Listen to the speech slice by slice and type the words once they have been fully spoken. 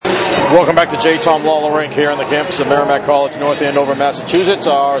Welcome back to J. Tom Lawler Rink here on the campus of Merrimack College, North Andover, Massachusetts.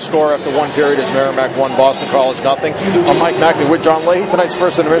 Our score after one period is Merrimack 1, Boston College 0. I'm Mike Mackney with John Leahy. Tonight's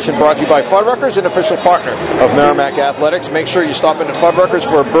first intermission brought to you by Fuddruckers, an official partner of Merrimack Athletics. Make sure you stop into Fuddruckers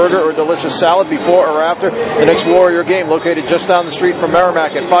for a burger or delicious salad before or after the next Warrior game, located just down the street from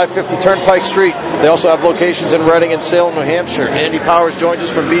Merrimack at 550 Turnpike Street. They also have locations in Reading and Salem, New Hampshire. Andy Powers joins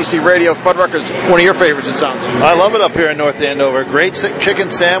us from BC Radio. Fuddruckers, one of your favorites, it sounds like. I love it up here in North Andover. Great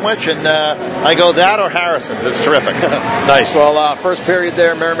chicken sandwich, and I go that or Harrison's. It's terrific. Nice. Well, first period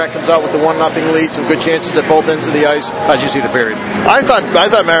there, Merrimack comes out with the 1-0 lead. Some good chances at both ends of the ice. How'd you see the period? I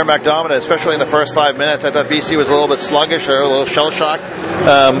thought Merrimack dominated, especially in the first 5 minutes. I thought BC was a little bit sluggish or a little shell-shocked,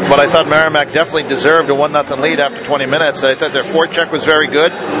 but I thought Merrimack definitely deserved a 1-0 lead after 20 minutes. I thought their forecheck was very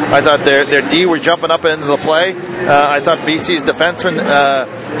good. I thought their D were jumping up into the play. I thought BC's defenseman,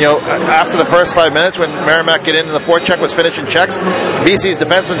 after the first 5 minutes when Merrimack get into the forecheck was finishing checks, BC's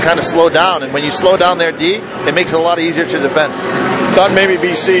defenseman kind of slowed down, and when you slow down their D, it makes it a lot easier to defend. Thought maybe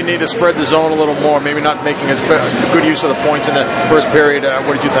BC need to spread the zone a little more, maybe not making as good use of the points in the first period.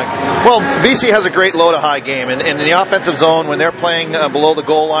 What did you think? Well, BC has a great low-to-high game, and in the offensive zone, when they're playing below the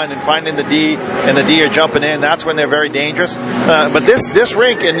goal line and finding the D, and the D are jumping in, that's when they're very dangerous. But this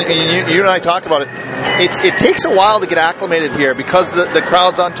rink, and you and I talked about it, it takes a while to get acclimated here because the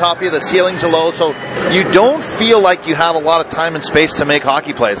crowd's on top of you, the ceilings are low, so you don't feel like you have a lot of time and space to make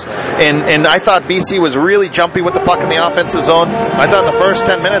hockey plays. And I thought BC was really jumpy with the puck in the offensive zone. I thought in the first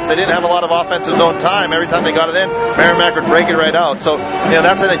 10 minutes they didn't have a lot of offensive zone time. Every time they got it in, Merrimack would break it right out. So,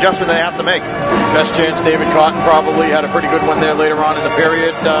 that's an adjustment they have to make. Best chance, David Cotton probably had a pretty good one there later on in the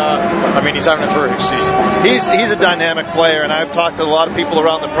period. He's having a terrific season. He's a dynamic player, and I've talked to a lot of people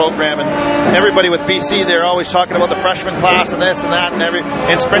around the program, and everybody with BC, they're always talking about the freshman class and this and that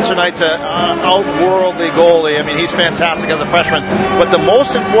and Spencer Knight's an outworldly goalie. He's fantastic as a freshman. But the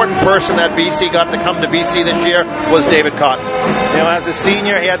most important person that BC got to come to BC this year was David Cotton. As a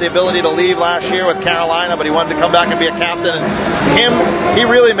senior, he had the ability to leave last year with Carolina, but he wanted to come back and be a captain. And he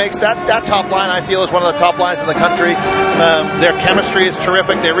really makes that top line, I feel, is one of the top lines in the country. Their chemistry is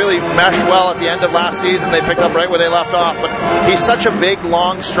terrific. They really meshed well at the end of last season. They picked up right where they left off. But he's such a big,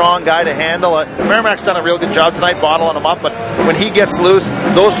 long, strong guy to handle. Merrimack's done a real good job tonight bottling him up, but when he gets loose,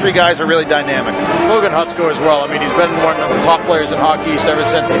 those three guys are really dynamic. Logan Hutsko as well. He's been one of the top players in Hockey East ever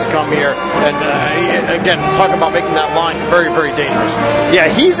since he's come here. And again, talking about making that line very, very dangerous. Yeah,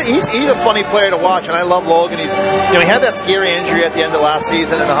 he's a funny player to watch, and I love Logan. He had that scary injury at the end of last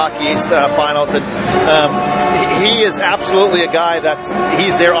season in the Hockey East finals, and he is absolutely a guy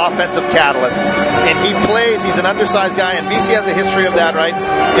he's their offensive catalyst. And he's an undersized guy, and BC has a history of that, right?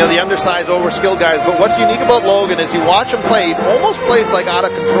 The undersized, over-skilled guys. But what's unique about Logan is you watch him play, he almost plays like out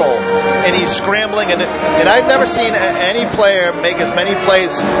of control. And he's scrambling, and I've never seen any player make as many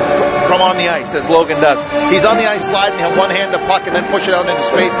plays from on the ice as Logan does. He's on the ice sliding, he'll one-hand the puck and then push it out into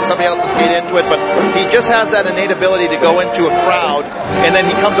space, and somebody else will skate into it. But he just has that innate ability to go into a crowd, and then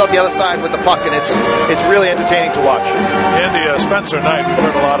he comes out the other side with the puck, and it's really entertaining to watch. Andy, Spencer Knight, we've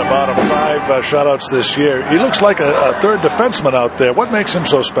heard a lot about him. 5 shutouts this year. He looks like a third defenseman out there. What makes him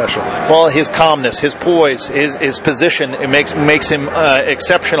so special? Well, his calmness, his poise, his position, it makes him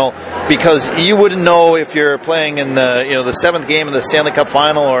exceptional, because you wouldn't know if you're playing in the seventh game of the Stanley Cup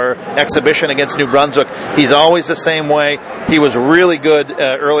Final or exhibition against New Brunswick. He's always the same way. He was really good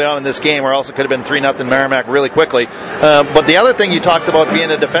early on in this game, or else it could have been 3-0 Merrimack really quickly. But the other thing you talked about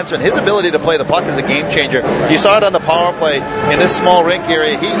being a defenseman, his ability to play the puck is a game changer. You saw it on the power play in this small rink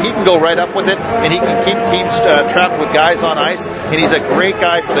area. He can go right up with it, and he can keep teams trapped with guys on ice, and he's a great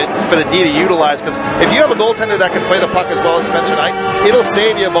guy for the D to utilize, because if you have a goaltender that can play the puck as well as Spencer Knight, it'll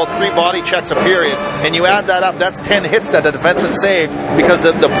save you about 3 body checks a period, and you add that up, that's 10 hits that the defenseman saved because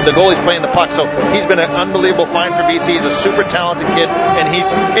the goalie's playing the puck. So he's been an unbelievable find for BC. He's a super talented kid, and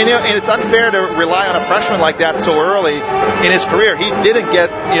it's unfair to rely on a freshman like that so early in his career. He didn't get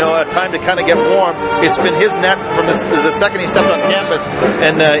a time to kind of get warm. It's been his net from the second he stepped on campus,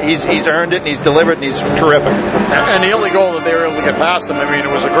 and he's earned it, and he's delivered, and he's terrific. And the only goal that they were able to get past him,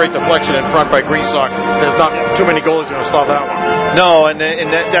 it was a great deflection in front by Greensock. There's not too many goalies going to stop that one. No, and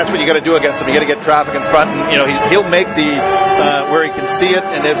that's what you got to do against him. You got to get traffic in front, and he'll make the where he can see it,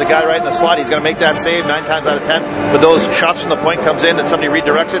 and there's a guy right in the slot. He's going to make that save 9 times out of 10. But those shots from the point comes in, and somebody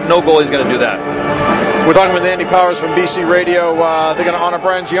redirects it. No goalie's going to do that. We're talking with Andy Powers from BC Radio. They're going to honor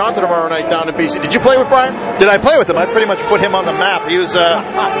Brian Gionta tomorrow night down in BC. Did you play with Brian? Did I play with him? I pretty much put him on the map. He was.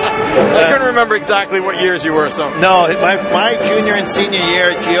 I couldn't remember exactly what years you were. So no, my junior and senior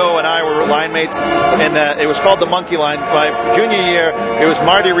year, Gio and I were line mates, and it was called the Monkey Line. My junior year, it was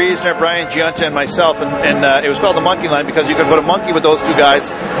Marty Reisner, Brian Gionta, and myself, and it was called the Monkey Line because you could put a monkey with those two guys,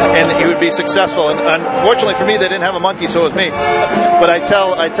 and you would be successful. And unfortunately for me, they didn't have a monkey, so it was me. But I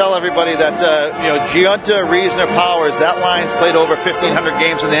tell everybody that Gionta, Reisner, Powers, that line's played over 1,500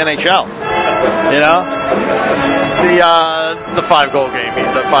 games in the NHL. You know, the 5-goal game. He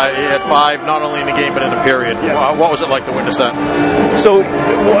had 5 not only in the game but in the period. Yeah. What was it like to witness that? So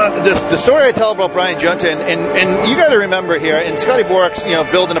the story I tell about Brian Gionta, and you got to remember here, and Scotty Bork's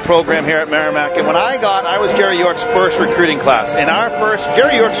building a program here at Merrimack, and when I was Jerry York's first recruiting class. In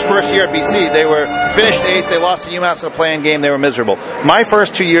Jerry York's first year at BC, they were finished 8th. They lost to UMass in a play-in game. They were miserable. My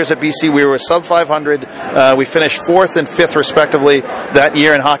first 2 years at BC, we were sub 500. We finished 4th and 5th respectively that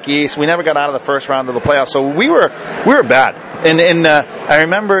year in Hockey East. We never got out of the first round of the playoffs, so we were bad. And I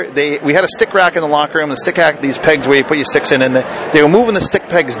remember we had a stick rack in the locker room. The stick rack, these pegs where you put your sticks in, and they were moving the stick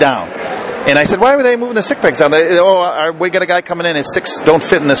pegs down. And I said, why were they moving the stick pegs down? We got a guy coming in, his sticks don't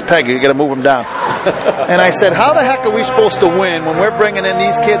fit in this peg, you got to move them down. And I said, how the heck are we supposed to win when we're bringing in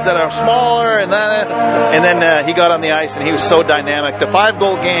these kids that are smaller? And then he got on the ice, and he was so dynamic. The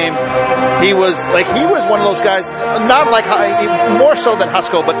 5-goal game, he was one of those guys, not like more so than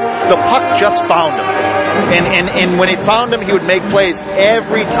Husko, but the puck just found him. And when he found him, he would make plays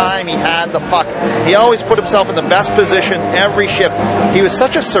every time he had the puck. He always put himself in the best position every shift. He was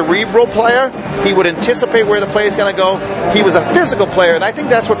such a cerebral player. He would anticipate where the play is going to go. He was a physical player, and I think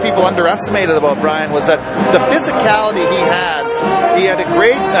that's what people underestimated about Brian, was that the physicality he had. He had a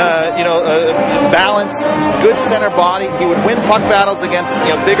great, balance, good center body. He would win puck battles against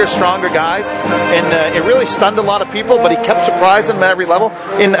bigger, stronger guys, and it really stunned a lot of people. But he kept surprising them at every level.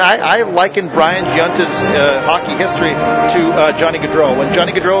 And I likened Brian Gionta's hockey history to Johnny Gaudreau. When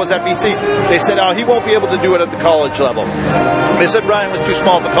Johnny Gaudreau was at BC, they said, "Oh, he won't be able to do it at the college level." They said Brian was too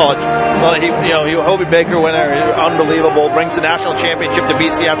small for college. Well, he Hobey Baker winner, unbelievable, brings the national championship to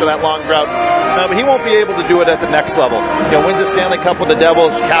BC after that long drought. But he won't be able to do it at the next level. Wins the Stanley Cup with the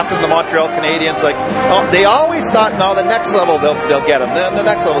Devils, captain of the Montreal Canadiens. They always thought, no, the next level they'll get him. The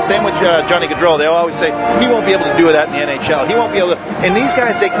next level. Same with Johnny Gaudreau. They always say he won't be able to do it at in the NHL. He won't be able to. And these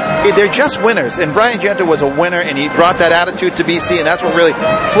guys, they're just winners. And Brian Gionta was a winner, and he brought that attitude to BC, and that's what really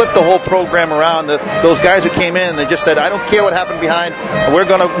flipped the whole program around. Those guys who came in, they just said, I don't care what happened behind. We're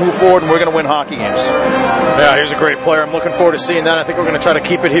going to move forward, and we're going to win hockey games. Yeah, he's a great player. I'm looking forward to seeing that. I think we're going to try to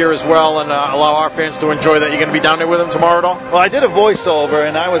keep it here as well and allow our fans to enjoy that. You're going to be down there with him tomorrow at all? Well, I did a voiceover,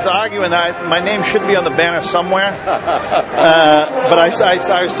 and I was arguing that my name should be on the banner somewhere. But I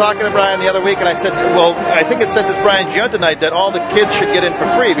was talking to Brian the other week, and I said, well, I think since it's Brian Gionta night, that all the kids should get in for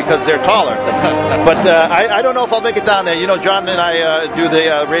free because they're taller. But I don't know if I'll make it down there. John and I do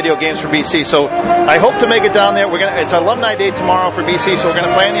the radio games for BC, so I hope to make it down there. It's Alumni Day tomorrow for BC, so we're going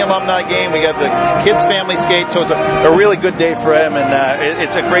to play in the alumni game. We got the kids' family skate, so it's a really good day for him, and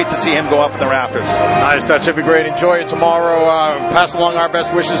it's great to see him go up in the rafters. Nice, that should be great. Enjoy it tomorrow. Pass along our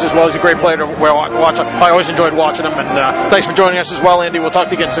best wishes as well. He's a great player to watch. I always enjoyed watching him, and thanks for joining us as well, Andy. We'll talk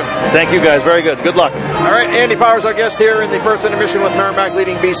to you again soon. Thank you, guys. Very good. Good luck. All right, Andy Powers, our guest here in the first intermission with Merrimack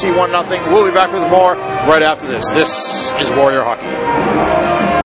leading BC 1-0. We'll be back with more right after this. This is Warrior Hockey.